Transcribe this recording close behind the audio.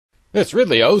It's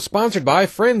Ridley O, sponsored by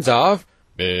friends of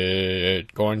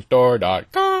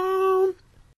BitcoinStore.com.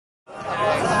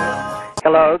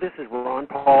 Hello, this is Ron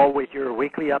Paul with your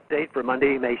weekly update for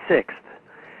Monday, May 6th.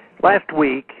 Last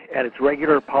week, at its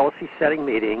regular policy-setting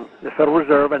meeting, the Federal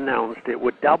Reserve announced it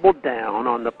would double down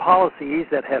on the policies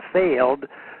that have failed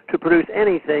to produce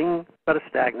anything but a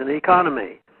stagnant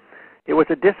economy. It was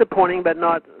a disappointing but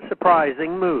not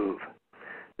surprising move.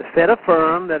 The Fed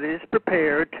affirmed that it is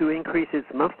prepared to increase its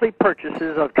monthly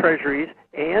purchases of treasuries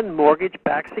and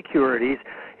mortgage-backed securities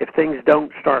if things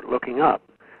don't start looking up.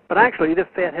 But actually, the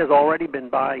Fed has already been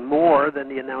buying more than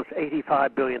the announced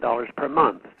 $85 billion per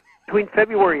month. Between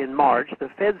February and March, the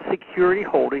Fed's security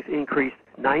holdings increased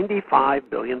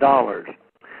 $95 billion.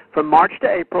 From March to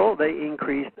April, they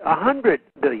increased $100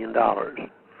 billion.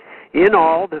 In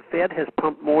all, the Fed has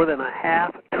pumped more than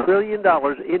 $500 billion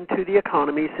into the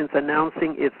economy since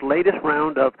announcing its latest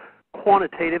round of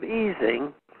quantitative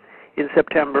easing in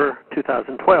September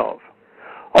 2012.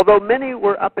 Although many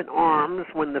were up in arms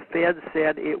when the Fed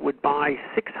said it would buy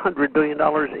 $600 billion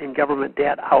in government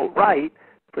debt outright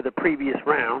for the previous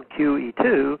round,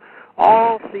 QE2,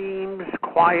 all seems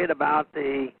quiet about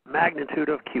the magnitude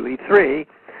of QE3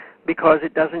 because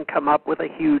it doesn't come up with a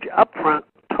huge upfront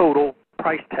total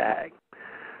price tag.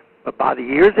 But by the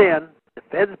year's end, the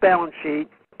Fed's balance sheet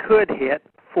could hit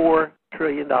 $4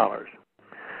 trillion.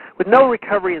 With no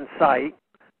recovery in sight,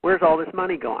 where's all this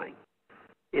money going?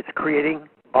 It's creating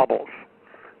bubbles.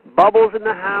 Bubbles in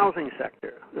the housing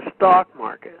sector, the stock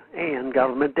market, and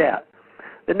government debt.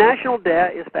 The national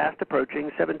debt is fast approaching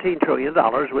 $17 trillion,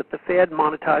 with the Fed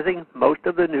monetizing most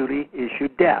of the newly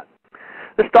issued debt.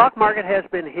 The stock market has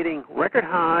been hitting record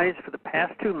highs for the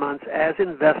past 2 months as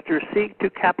investors seek to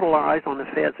capitalize on the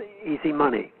Fed's easy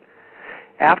money.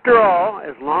 After all,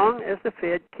 as long as the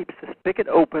Fed keeps the spigot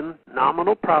open,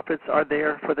 nominal profits are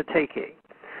there for the taking.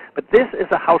 But this is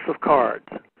a house of cards.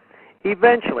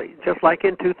 Eventually, just like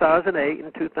in 2008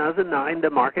 and 2009, the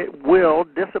market will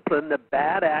discipline the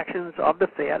bad actions of the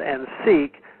Fed and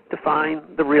seek to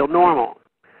find the real normal.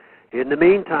 In the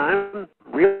meantime,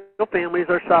 real families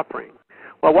are suffering.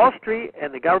 While Wall Street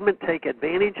and the government take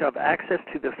advantage of access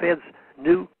to the Fed's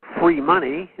new free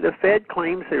money, the Fed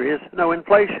claims there is no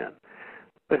inflation.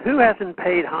 But who hasn't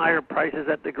paid higher prices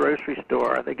at the grocery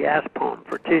store, the gas pump,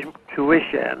 for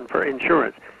tuition, for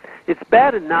insurance? It's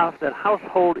bad enough that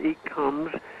household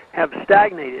incomes have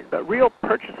stagnated, but real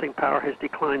purchasing power has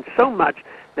declined so much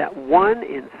that 1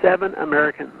 in 7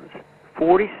 Americans,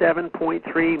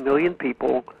 47.3 million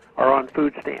people, are on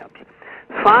food stamps.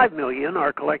 5 million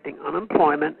are collecting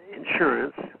unemployment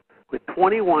insurance, with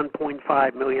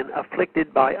 21.5 million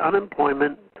afflicted by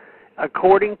unemployment,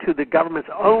 according to the government's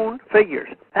own figures.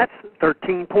 That's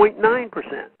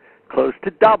 13.9%, close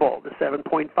to double the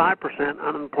 7.5%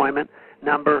 unemployment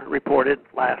number reported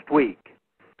last week.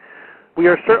 We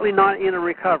are certainly not in a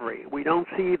recovery. We don't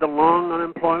see the long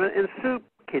unemployment and soup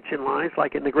kitchen lines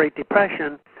like in the Great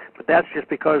Depression, but that's just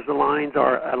because the lines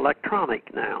are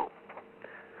electronic now.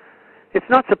 It's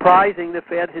not surprising the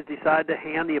Fed has decided to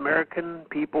hand the American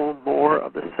people more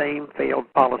of the same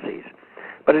failed policies.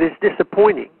 But it is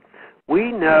disappointing.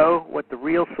 We know what the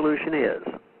real solution is.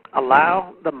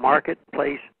 Allow the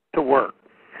marketplace to work.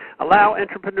 Allow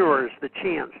entrepreneurs the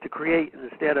chance to create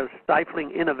instead of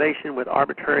stifling innovation with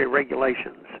arbitrary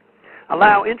regulations.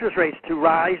 Allow interest rates to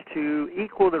rise to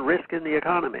equal the risk in the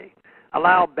economy.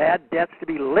 Allow bad debts to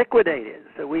be liquidated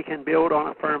so we can build on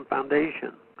a firm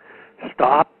foundation.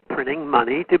 Stop printing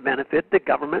money to benefit the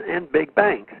government and big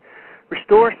banks.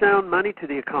 Restore sound money to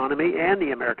the economy and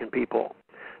the American people.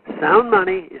 Sound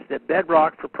money is the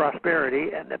bedrock for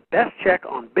prosperity and the best check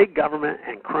on big government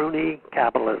and crony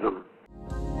capitalism.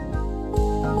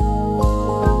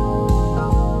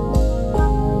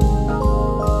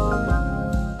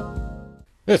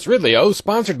 It's Ridley O,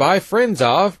 sponsored by friends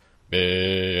of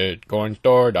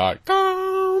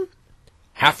BitcoinStore.com.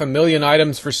 500,000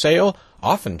 items for sale,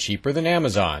 often cheaper than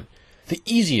Amazon. The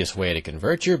easiest way to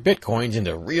convert your Bitcoins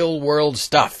into real-world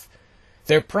stuff.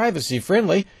 They're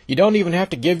privacy-friendly. You don't even have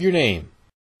to give your name.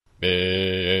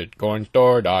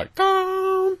 BitcoinStore.com.